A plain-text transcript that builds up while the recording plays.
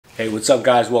Hey, what's up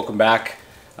guys? Welcome back.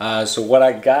 So what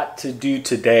I got to do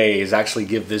today is actually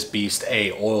give this beast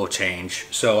a oil change.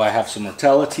 So I have some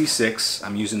Rotella T6.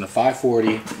 I'm using the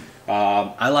 540.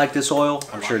 I like this oil.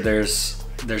 I'm sure there's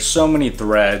so many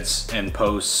threads and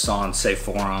posts on say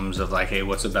forums of like, hey,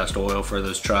 what's the best oil for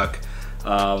this truck?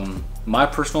 My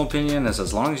personal opinion is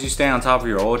as long as you stay on top of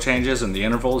your oil changes and the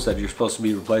intervals that you're supposed to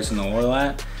be replacing the oil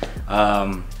at,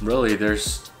 really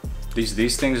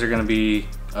these things are going to be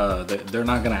they're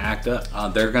not going to act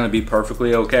up. They're going to be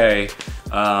perfectly okay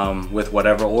with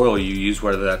whatever oil you use,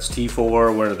 whether that's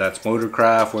T4, whether that's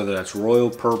Motorcraft, whether that's Royal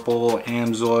Purple,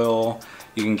 AMSOIL.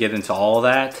 You can get into all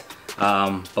that,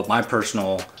 but my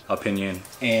personal opinion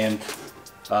and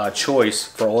choice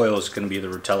for oil is going to be the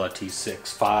Rotella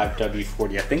T6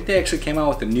 5W40. I think they actually came out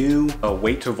with a new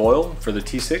weight of oil for the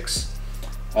T6.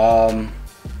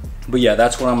 But yeah,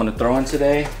 that's what I'm going to throw in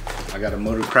today. I got a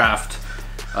Motorcraft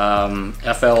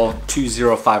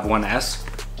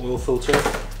FL2051S oil filter.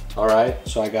 All right,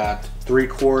 so I got 3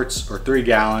 quarts or 3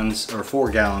 gallons or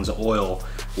 4 gallons of oil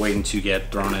waiting to get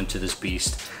thrown into this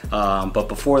beast. But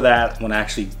before that, when I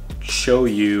actually show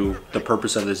you the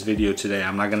purpose of this video today,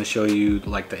 I'm not going to show you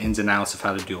like the ins and outs of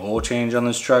how to do oil change on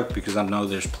this truck, because I know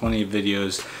there's plenty of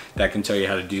videos that can tell you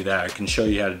how to do that. I can show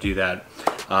you how to do that.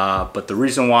 But the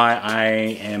reason why I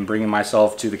am bringing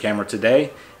myself to the camera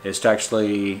today is to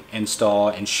actually install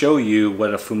and show you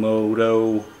what a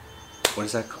Fumoto, what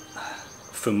is that called?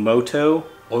 Fumoto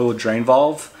oil drain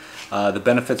valve, the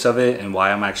benefits of it, and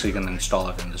why I'm actually going to install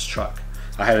it in this truck.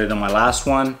 I had it on my last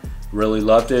one, really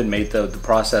loved it, made the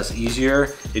process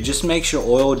easier. It just makes your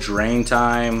oil drain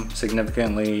time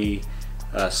significantly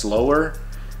slower.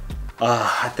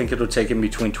 I think it'll take in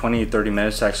between 20 and 30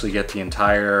 minutes to actually get the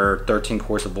entire 13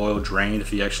 quarts of oil drained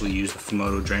if you actually use the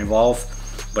Fumoto drain valve.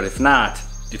 But if not,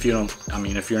 if you're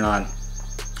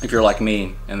like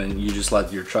me and then you just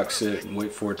let your truck sit and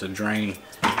wait for it to drain in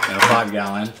a 5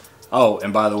 gallon. Oh,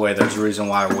 and by the way, there's a reason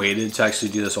why I waited to actually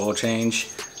do this oil change,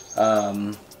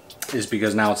 is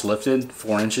because now it's lifted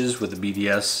 4 inches with the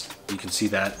BDS. You can see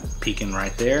that peeking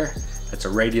right there. That's a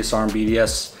radius arm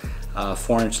BDS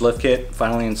 4-inch lift kit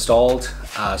finally installed.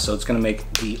 So it's gonna make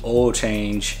the oil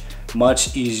change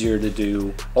much easier to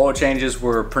do. Oil changes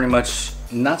were pretty much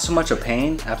not so much a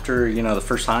pain after, you know, the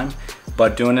first time,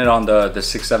 but doing it on the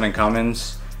 6.7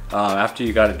 Cummins, after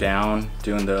you got it down,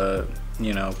 doing the,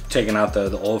 you know, taking out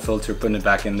the oil filter, putting it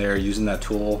back in there, using that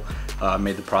tool,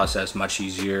 made the process much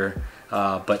easier.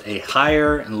 But a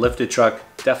higher and lifted truck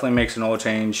definitely makes an oil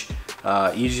change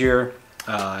easier,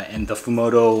 and the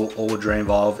Fumoto oil drain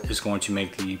valve is going to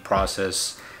make the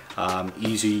process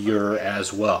easier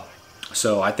as well.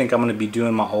 So I think I'm going to be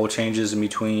doing my oil changes in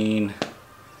between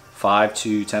 5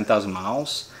 to 10,000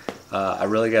 miles. I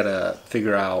really got to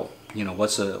figure out, you know,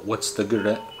 what's a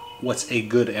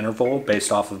good interval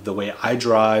based off of the way I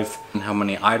drive and how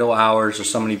many idle hours or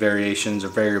so many variations or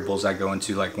variables I go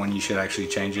into, like when you should actually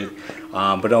change it.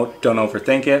 But don't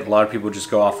overthink it. A lot of people just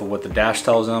go off of what the dash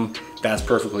tells them. That's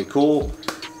perfectly cool.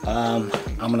 I'm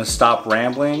gonna stop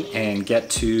rambling and get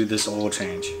to this oil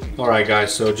change. All right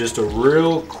guys, so just a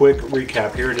real quick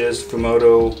recap. Here it is,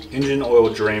 Fumoto engine oil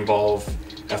drain valve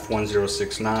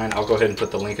F1069. I'll go ahead and put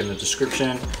the link in the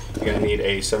description. You're gonna need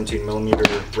a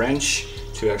 17mm wrench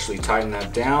to actually tighten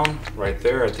that down right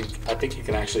there. I think you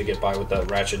can actually get by with that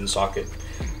ratchet and socket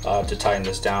to tighten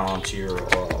this down onto your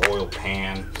oil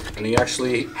pan. And you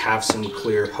actually have some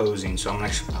clear hosing. So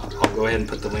I'll go ahead and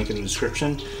put the link in the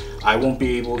description. I won't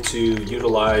be able to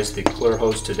utilize the clear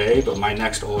hose today, but my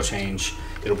next oil change,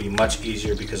 it'll be much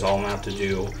easier because all I'm gonna have to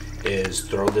do is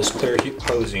throw this clear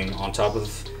hosing on top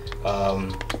of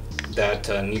that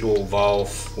needle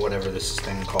valve, whatever this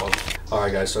thing called. All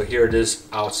right guys, so here it is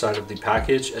outside of the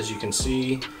package. As you can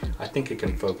see, I think it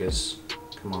can focus.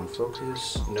 Come on,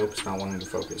 focus. Nope, it's not wanting to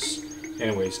focus.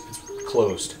 Anyways, it's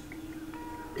closed.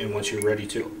 And once you're ready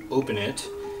to open it,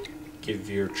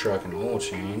 give your truck an oil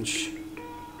change.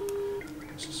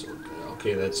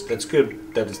 Okay, that's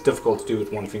good. That is difficult to do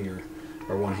with one finger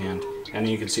or one hand. And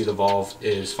you can see the valve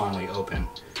is finally open.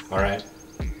 All right,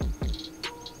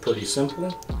 pretty simple.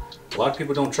 A lot of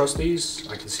people don't trust these.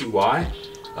 I can see why,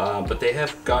 but they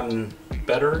have gotten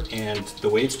better, and the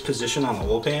way it's positioned on the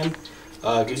oil pan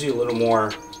gives you a little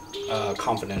more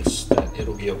confidence that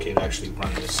it'll be okay to actually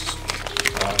run this.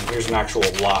 Here's an actual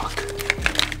lock,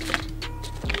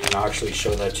 and I'll actually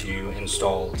show that to you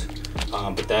installed.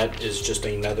 But that is just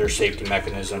another safety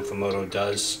mechanism Fumoto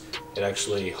does. It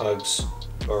actually hugs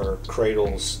or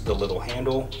cradles the little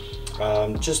handle,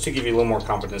 just to give you a little more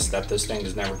confidence that this thing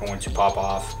is never going to pop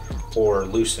off or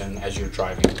loosen as you're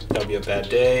driving. That'll be a bad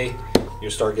day, you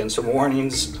start getting some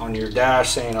warnings on your dash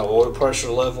saying oil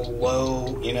pressure level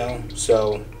low, you know.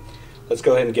 So let's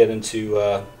go ahead and get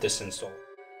into this install.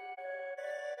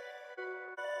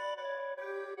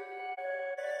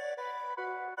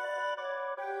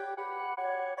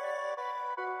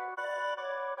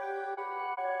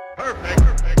 Perfect.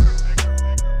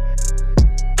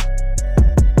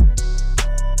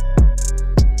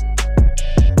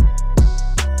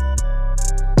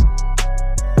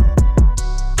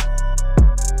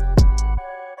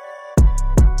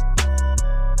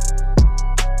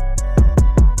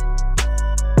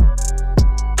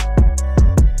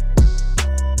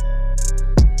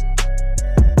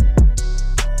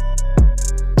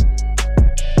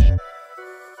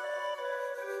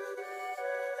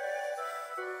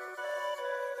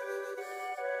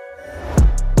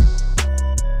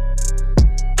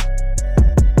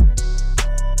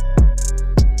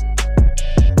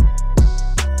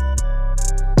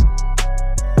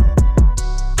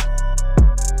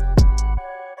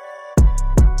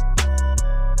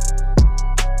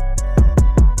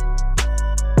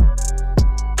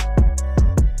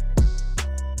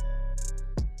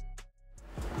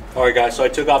 Alright guys, so I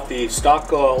took off the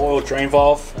stock oil drain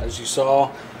valve, as you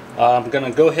saw. I'm going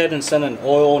to go ahead and send an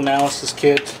oil analysis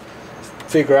kit,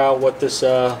 figure out what this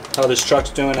how this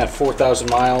truck's doing at 4,000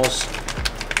 miles.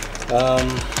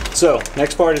 So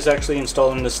next part is actually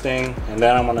installing this thing, and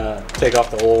then I'm going to take off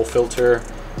the oil filter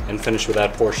and finish with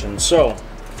that portion. So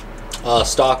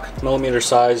stock millimeter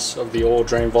size of the oil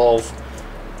drain valve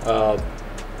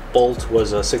bolt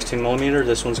was a 16 millimeter.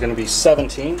 This one's going to be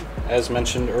 17, as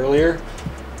mentioned earlier.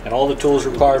 And all the tools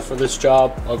required for this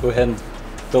job, I'll go ahead and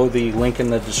throw the link in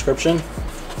the description.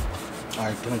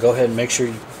 Alright, gonna go ahead and make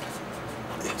sure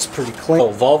it's pretty clean.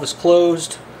 So, valve is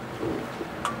closed.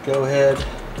 Go ahead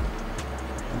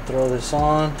and throw this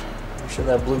on. Make sure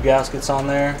that blue gasket's on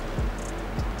there.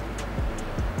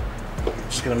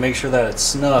 Just gonna make sure that it's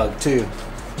snug too.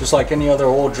 Just like any other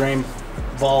oil drain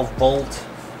valve bolt.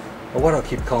 Or what do I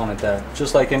keep calling it that?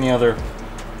 Just like any other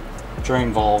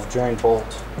drain valve, drain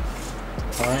bolt.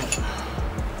 Alright,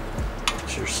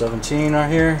 it's your 17 right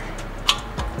here.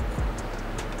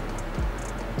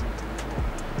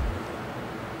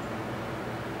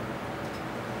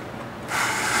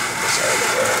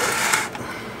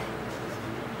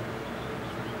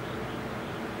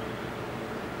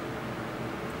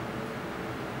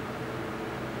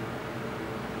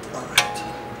 Alright,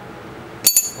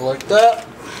 like that.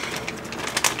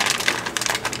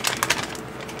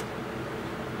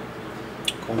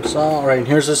 Alright, and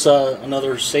here's this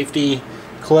another safety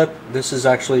clip. This is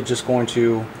actually just going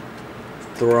to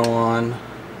throw on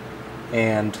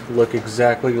and look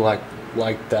exactly like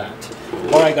that.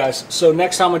 Alright guys, so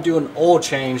next time I do an oil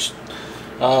change,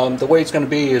 the way it's going to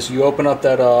be is you open up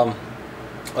that,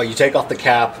 you take off the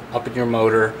cap up in your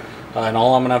motor, and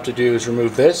all I'm going to have to do is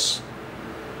remove this.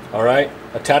 Alright,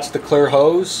 attach the clear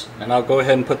hose, and I'll go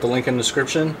ahead and put the link in the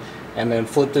description, and then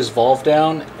flip this valve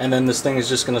down, and then this thing is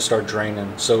just going to start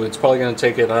draining. So it's probably going to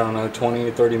take it, I don't know, 20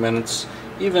 or 30 minutes.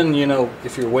 Even, you know,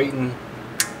 if you're waiting,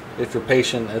 if you're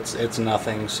patient, it's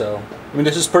nothing. So I mean,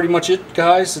 this is pretty much it,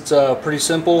 guys. It's pretty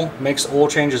simple. Makes oil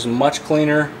changes much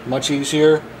cleaner, much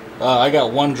easier. I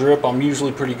got one drip. I'm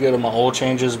usually pretty good at my oil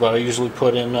changes, but I usually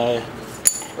put in a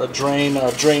drain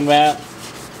mat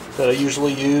that I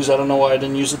usually use. I don't know why I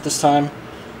didn't use it this time,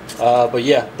 but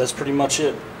yeah, that's pretty much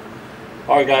it.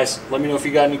 Alright guys, let me know if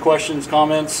you got any questions,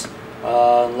 comments,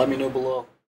 let me know below.